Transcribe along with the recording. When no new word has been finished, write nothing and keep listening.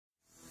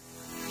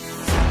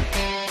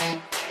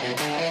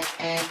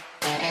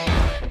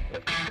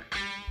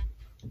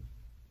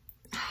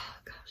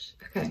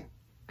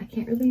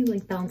really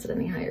like bounce it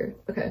any higher.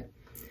 Okay,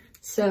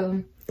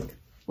 so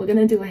we're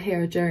gonna do a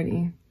hair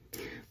journey.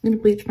 I'm gonna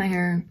bleach my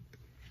hair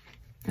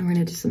and we're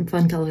gonna do some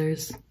fun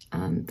colors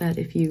that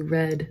if you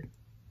read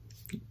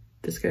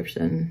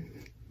description,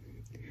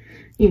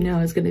 you know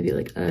it's gonna be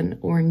like an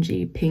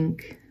orangey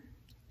pink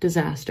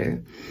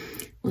disaster.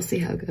 We'll see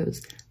how it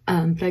goes.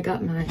 But I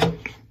got my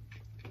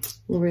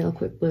L'Oreal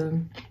Quick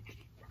Bloom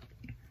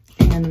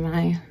and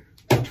my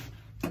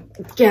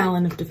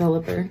gallon of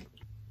developer,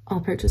 all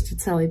purchased at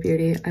Sally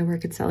Beauty. I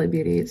work at Sally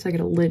Beauty, so I get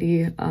a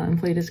Liddy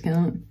employee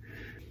discount.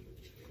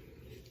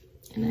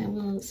 And I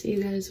will see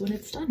you guys when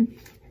it's done.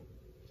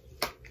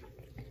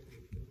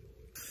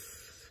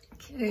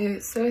 Okay,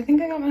 so I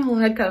think I got my whole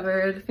head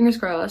covered, fingers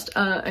crossed.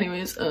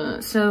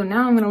 So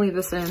now I'm gonna leave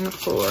this in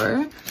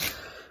for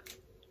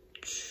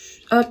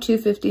up to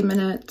 50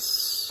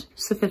 minutes,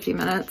 so 50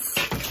 minutes.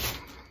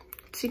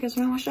 So you guys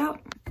wanna wash it out?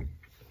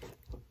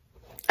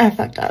 I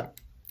fucked up.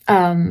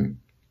 My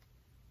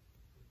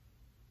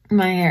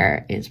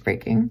hair is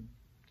breaking,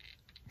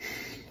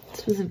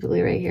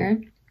 specifically right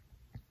here.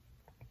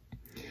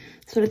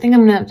 So what I think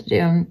I'm gonna have to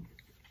do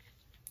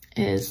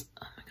is,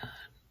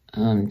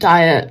 oh my God,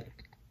 dye it.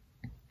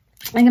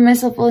 I give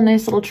myself a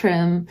nice little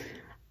trim.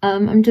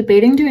 I'm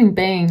debating doing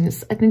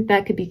bangs. I think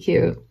that could be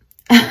cute.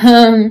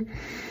 I'm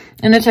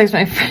gonna text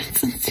my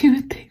friends and see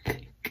what they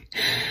think.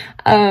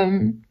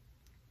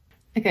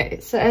 Okay,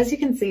 so as you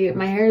can see,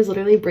 my hair is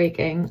literally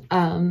breaking.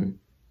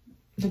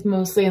 Like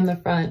mostly in the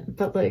front,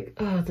 but like,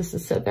 oh, this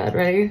is so bad.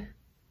 Ready?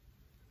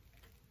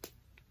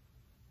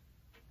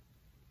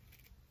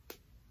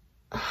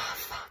 Oh,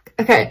 fuck.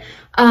 Okay.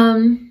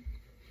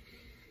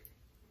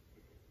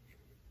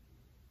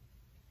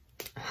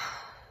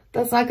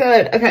 That's not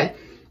good. Okay.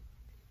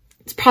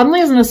 It probably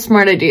isn't a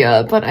smart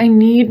idea, but I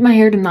need my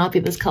hair to not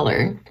be this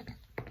color.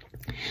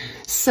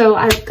 So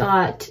I've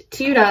got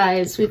two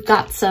dyes. We've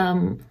got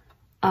some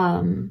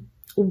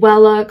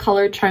Wella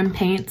Color Charm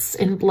paints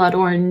in blood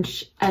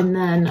orange, and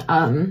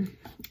then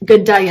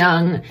Good Dye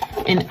Young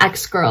in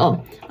X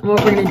Girl. And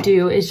what we're gonna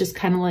do is just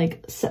kind of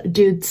like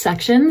do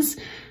sections.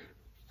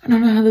 I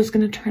don't know how this is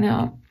gonna turn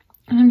out.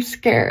 I'm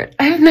scared.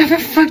 I've never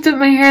fucked up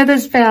my hair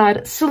this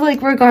bad. So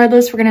like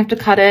regardless, we're gonna have to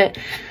cut it.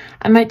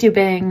 I might do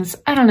bangs.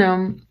 I don't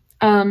know.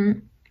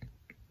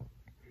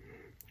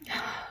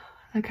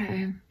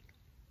 Okay.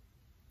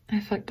 I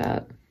fucked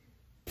up.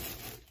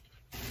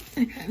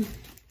 Okay.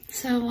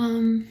 So,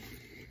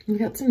 we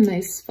got some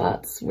nice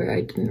spots where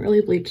I didn't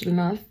really bleach it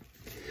enough.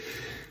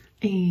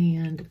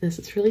 And this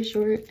is really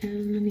short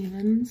and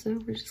uneven. So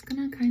we're just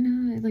gonna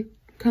kind of like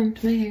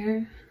combed my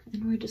hair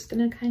and we're just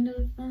gonna kind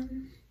of,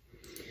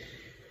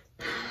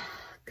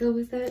 go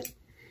with it.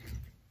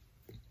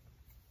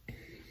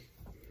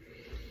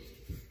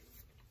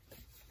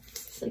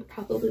 It's like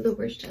probably the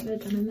worst job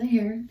I've done in my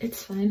hair.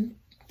 It's fine.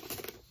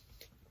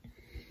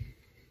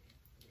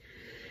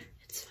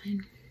 It's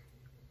fine.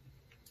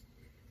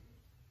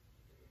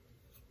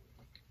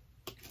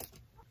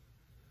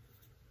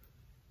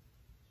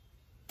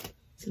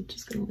 So I'm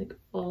just gonna like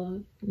fall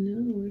off.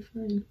 No, we're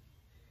fine.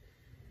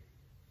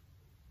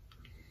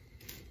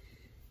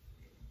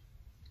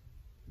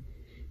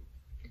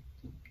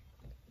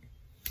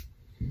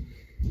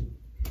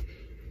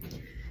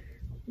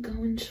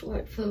 Going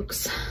short,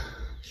 folks.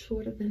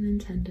 Shorter than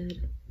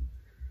intended.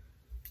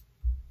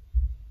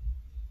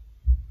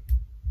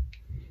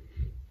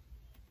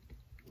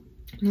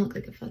 I look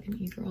like a fucking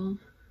e-girl.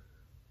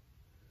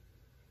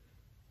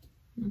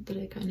 Not that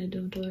I kind of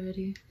don't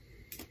already.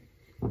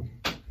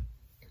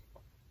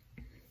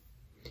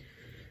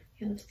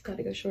 Yeah, this has got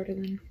to go shorter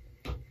then.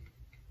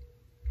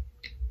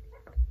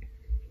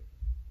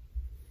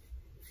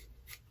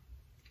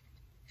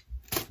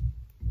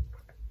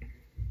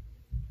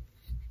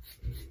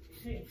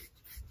 Hey.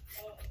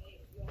 Oh, hey,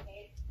 you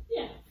okay?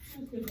 Yeah,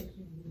 I'm good.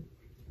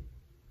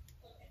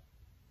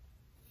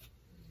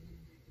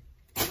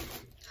 My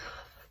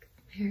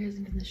hair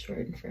hasn't been this short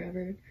in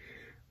forever.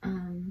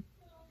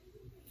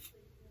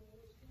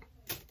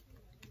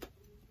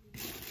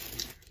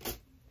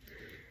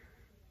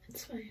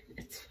 It's fine.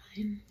 It's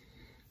fine.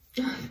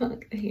 Oh,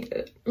 fuck. I hate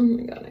it. Oh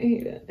my God. I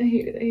hate it. I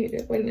hate it. I hate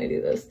it. Why didn't I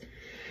do this?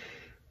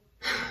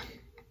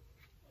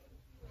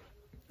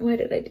 Why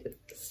did I do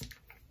this?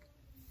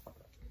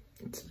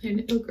 It's fine.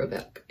 It'll grow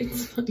back.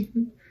 It's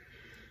fine.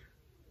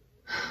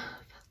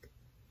 Fuck.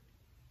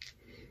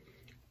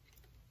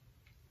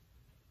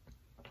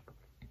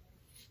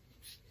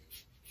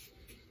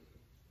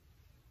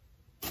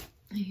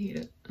 I hate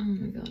it. Oh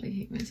my God. I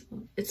hate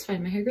myself. It's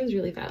fine. My hair grows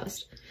really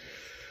fast.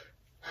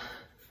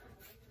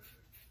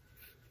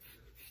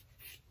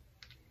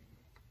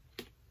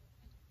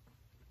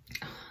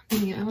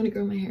 Yeah, I want to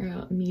grow my hair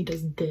out. Me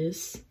does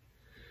this.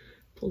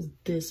 Pulls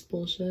this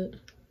bullshit.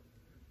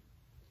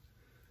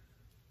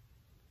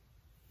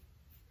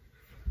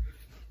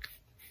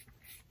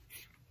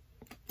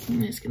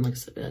 My skin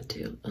looks so bad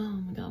too. Oh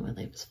my God, my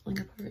life is falling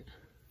apart.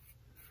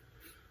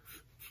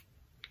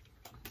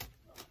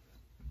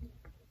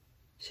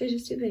 Should I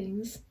just do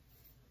bangs?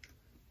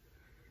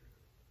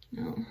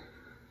 No. Oh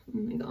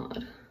my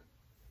God.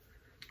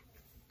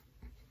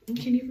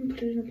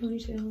 put it in a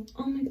ponytail.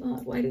 Oh my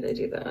god, why did I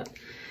do that?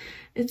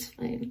 It's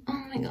fine. Oh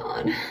my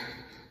god.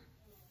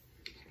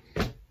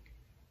 I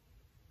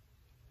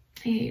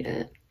hate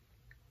it.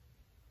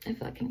 I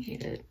fucking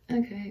hate it.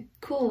 Okay,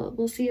 cool.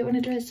 We'll see it when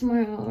it dries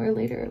tomorrow or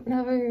later,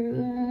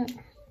 whenever.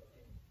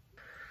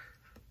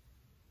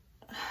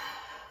 God.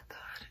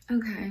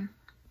 Okay.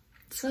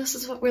 So this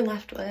is what we're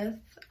left with.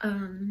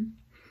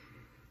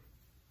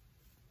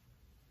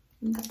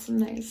 Got some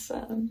nice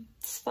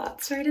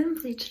spots where I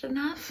didn't bleach it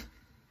enough.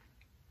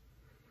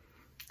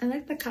 I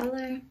like the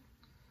color.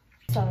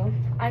 So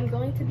I'm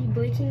going to be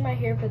bleaching my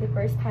hair for the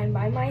first time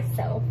by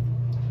myself.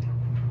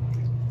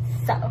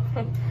 So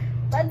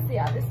let's see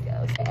how this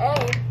goes.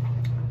 Hey,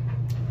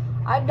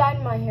 I've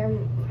dyed my hair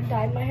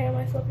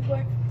myself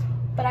before,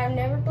 but I've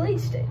never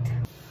bleached it.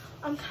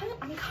 I'm kind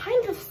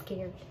of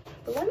scared,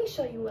 but let me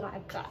show you what I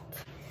got.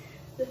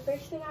 The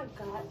first thing I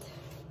got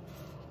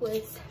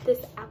was this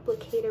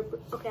applicator.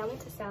 Okay, I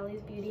went to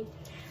Sally's Beauty.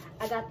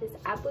 I got this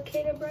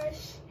applicator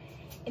brush,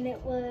 and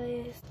it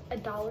was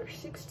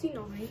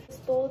 $1.69. This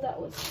bowl that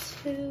was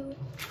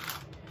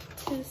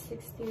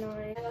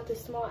 $2.69. I got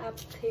this small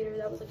applicator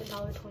that was like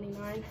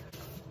 $1.29.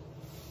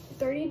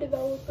 30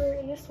 developer,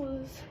 and this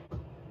was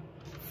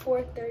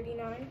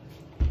 $4.39.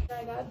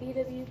 I got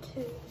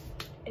BW2,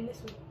 and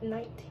this was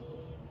 $19.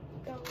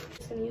 I'm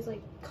just gonna use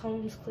like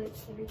combs,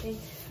 clips, everything.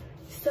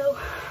 So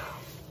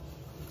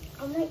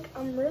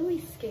I'm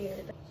really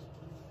scared.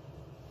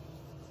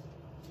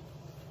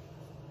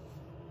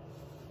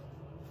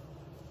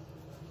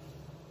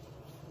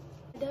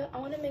 I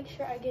want to make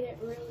sure I get it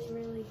really,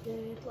 really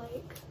good.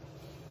 Like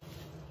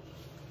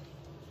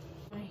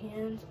my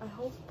hands, I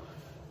hope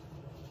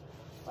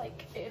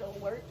like it'll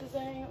work the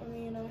same. I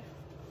mean, I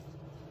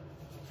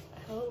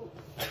hope.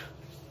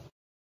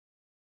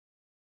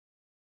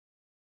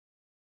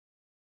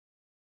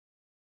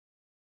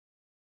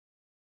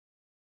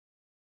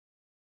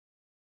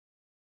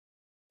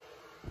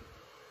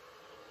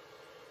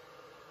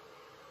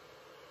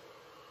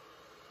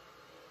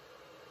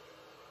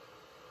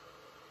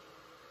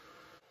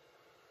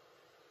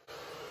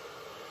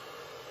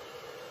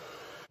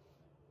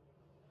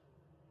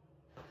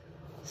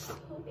 So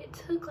it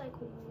took like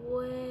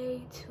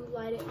way too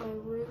light at my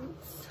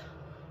roots.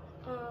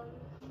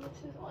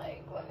 This is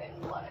like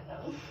fucking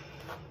platinum.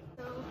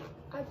 So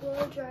I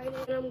blow dried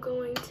it, and I'm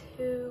gonna get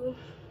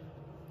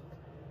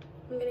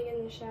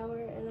in the shower,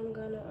 and I'm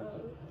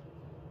gonna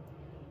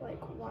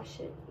like wash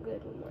it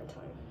good one more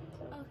time.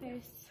 So.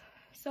 Okay,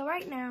 so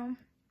right now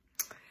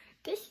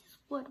this is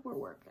what we're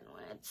working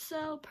with.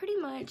 So pretty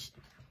much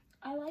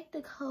I like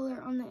the color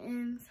on the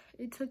ends.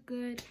 It took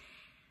good.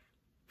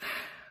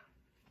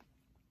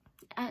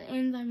 At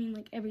ends, I mean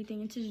like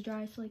everything, it's just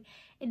dry, so like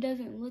it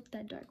doesn't look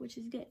that dark, which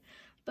is good.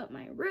 But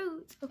my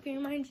roots, okay,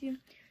 reminds you,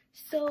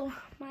 so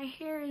my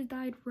hair is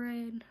dyed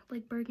red,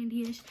 like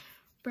burgundy-ish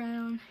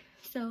brown,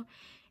 so,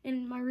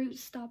 and my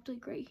roots stopped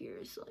like right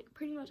here, so like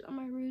pretty much on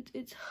my roots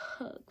it's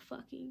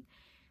fucking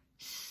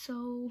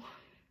so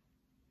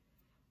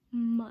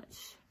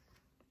much.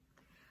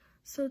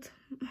 So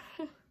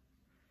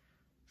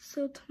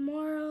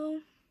tomorrow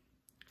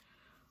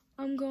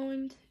I'm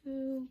going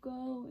to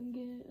go and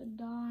get a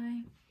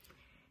dye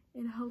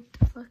and hope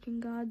to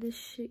fucking God this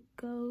shit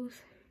goes.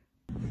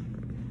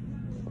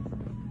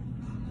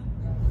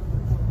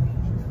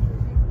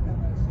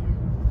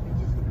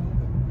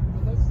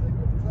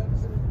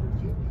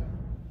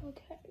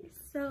 Okay,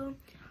 so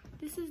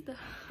this is the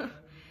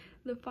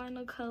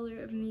final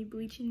color of me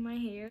bleaching my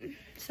hair.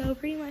 So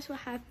pretty much what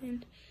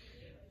happened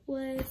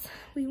was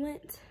we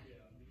went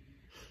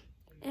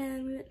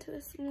to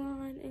a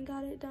salon and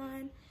got it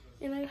done,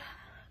 and I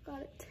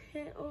got a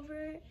tint over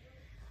it.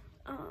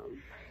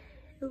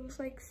 It was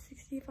like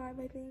 65,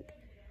 I think.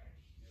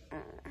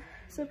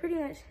 So pretty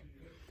much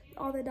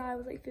all the dye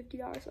was like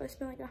 $50, so I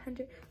spent like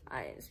 $100.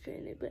 I didn't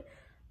spend it, but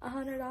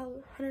 $100,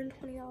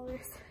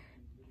 $120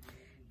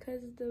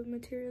 because the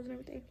materials and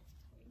everything.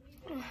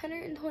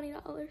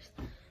 $120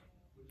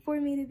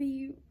 for me to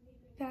be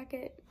back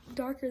at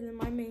darker than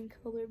my main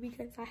color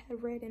because I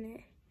had red in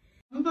it.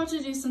 I'm about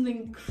to do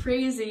something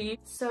crazy.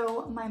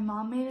 So my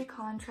mom made a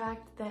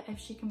contract that if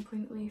she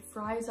completely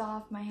fries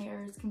off my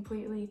hair is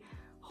completely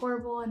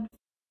horrible and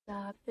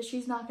up, that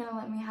she's not gonna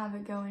let me have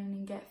it go in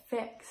and get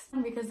fixed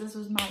because this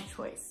was my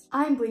choice.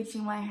 I'm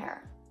bleaching my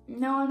hair.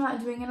 No, I'm not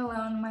doing it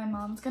alone. My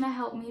mom's gonna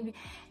help me,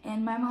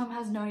 and my mom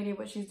has no idea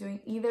what she's doing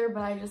either,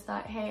 but I just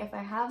thought, hey, if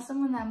I have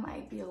someone that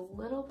might be a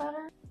little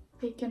better.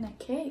 Baking a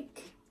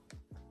cake.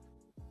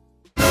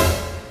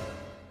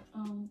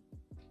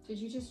 Did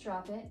you just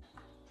drop it?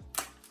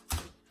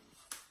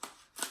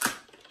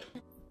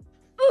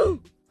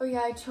 Oh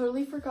yeah, I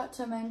totally forgot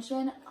to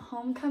mention,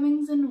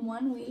 homecoming's in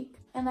 1 week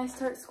and I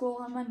start school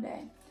on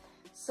Monday.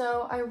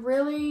 So I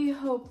really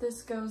hope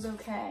this goes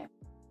okay.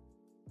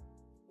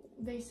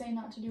 They say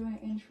not to do an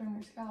inch from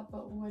your scalp,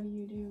 but what do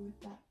you do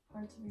with that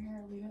parts of your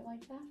hair? Leave it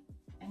like that?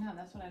 I know,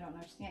 that's what I don't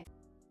understand.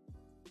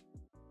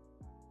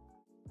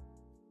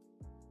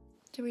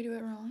 Did we do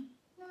it wrong?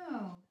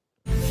 No.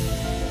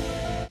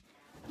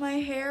 My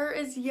hair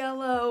is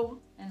yellow.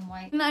 And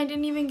white. And I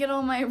didn't even get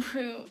all my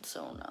roots,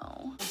 oh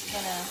no.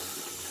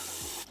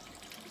 Just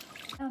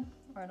gonna,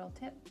 or it'll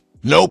tip.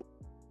 Nope.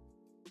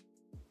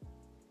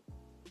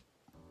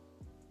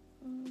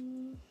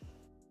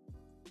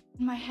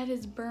 My head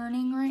is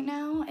burning right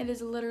now. It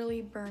is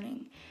literally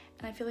burning.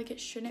 And I feel like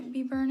it shouldn't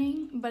be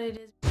burning, but it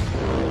is.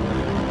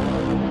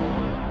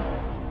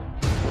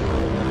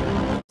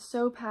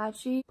 So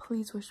patchy.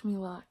 Please wish me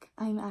luck.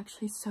 I'm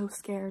actually so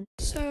scared.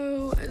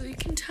 So as you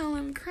can tell,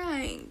 I'm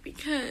crying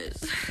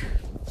because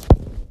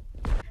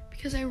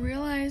I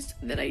realized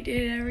that I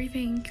did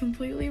everything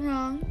completely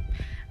wrong.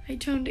 I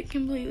toned it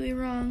completely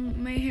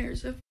wrong. My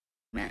hair's a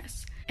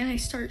mess. And I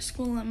start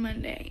school on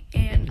Monday,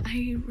 and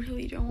I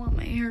really don't want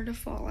my hair to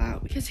fall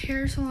out because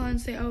hair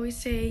salons, they always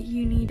say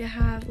you need to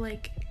have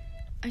like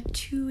a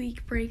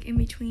 2-week break in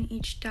between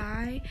each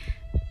dye,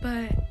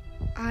 but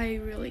I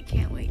really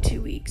can't wait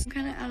 2 weeks. I'm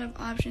kind of out of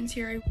options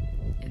here.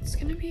 It's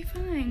gonna be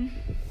fine.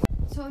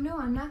 So no,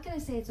 I'm not gonna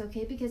say it's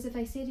okay, because if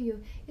I say to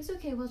you, it's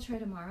okay, we'll try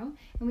tomorrow,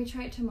 and we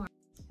try it tomorrow.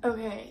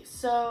 Okay,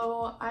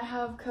 so I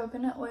have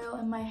coconut oil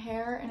in my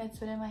hair, and it's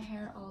been in my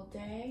hair all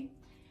day.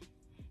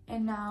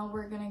 And now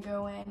we're gonna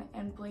go in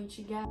and bleach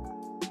again.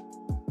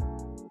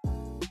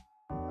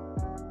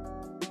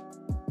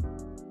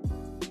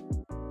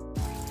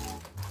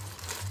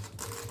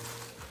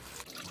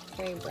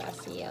 Very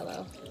brassy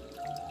yellow.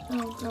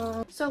 Oh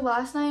god. So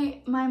last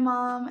night, my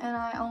mom and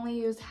I only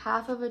used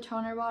half of a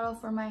toner bottle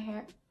for my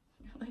hair.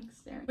 You're like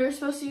staring. We were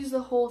supposed to use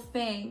the whole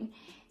thing.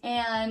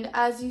 And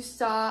as you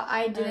saw,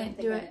 I didn't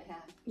do it.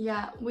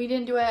 Yeah, we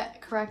didn't do it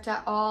correct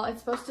at all.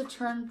 It's supposed to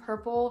turn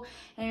purple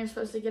and you're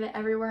supposed to get it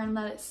everywhere and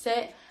let it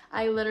sit.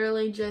 I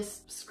literally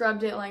just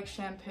scrubbed it like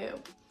shampoo.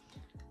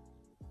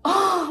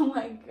 Oh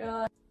my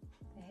god.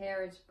 The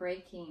hair is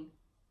breaking.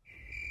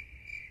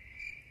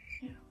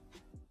 Yeah.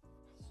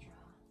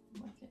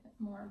 Straw. Look at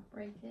more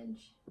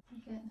breakage.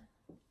 Look at.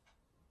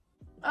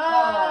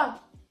 Ah!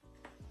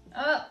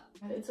 Oh!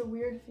 It's a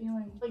weird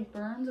feeling. It like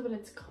burns, but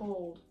it's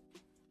cold.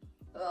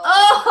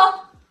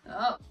 Oh!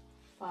 Oh!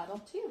 Bottle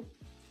 2.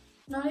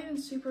 Not even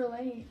super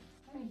late.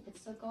 You could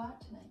still go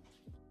out tonight.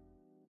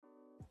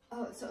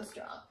 Oh, it's so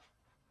strong.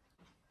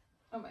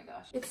 Oh my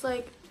gosh. It's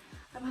like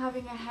I'm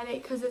having a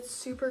headache because it's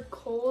super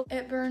cold.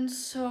 It burns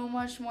so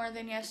much more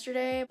than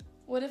yesterday.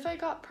 What if I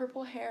got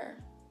purple hair?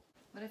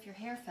 What if your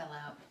hair fell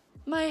out?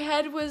 My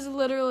head was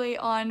literally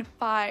on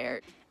fire.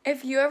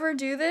 If you ever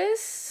do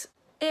this,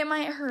 it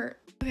might hurt.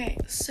 Okay,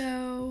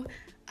 so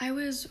I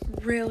was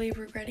really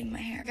regretting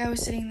my hair. I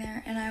was sitting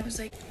there and I was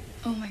like,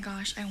 oh my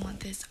gosh, I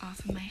want this off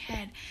of my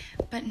head.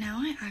 But now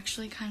I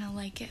actually kind of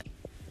like it.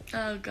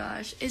 Oh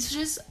gosh, it's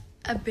just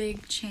a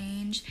big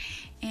change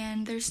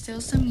and there's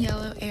still some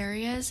yellow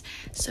areas.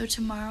 So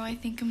tomorrow I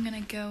think I'm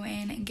gonna go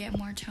in and get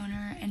more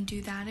toner and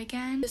do that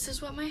again. This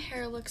is what my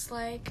hair looks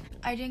like.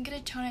 I didn't get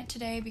to tone it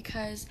today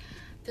because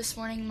this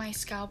morning my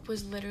scalp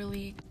was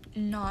literally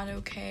not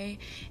okay.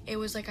 It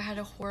was like I had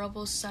a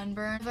horrible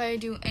sunburn. If I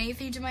do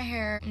anything to my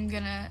hair, I'm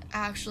gonna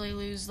actually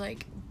lose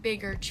like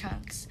bigger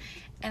chunks.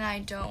 And I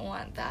don't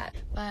want that.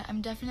 But I'm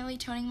definitely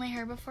toning my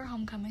hair before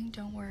homecoming,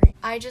 don't worry.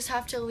 I just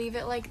have to leave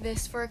it like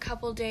this for a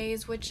couple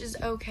days, which is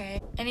okay.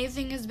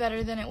 Anything is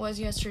better than it was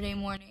yesterday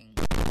morning.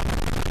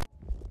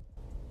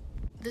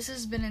 This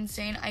has been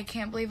insane. I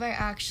can't believe I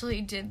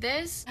actually did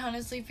this. I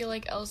honestly feel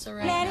like Elsa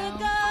right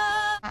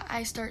now.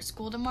 I start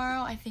school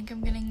tomorrow. I think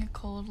I'm getting a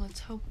cold. Let's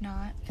hope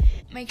not.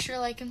 Make sure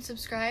to like and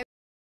subscribe.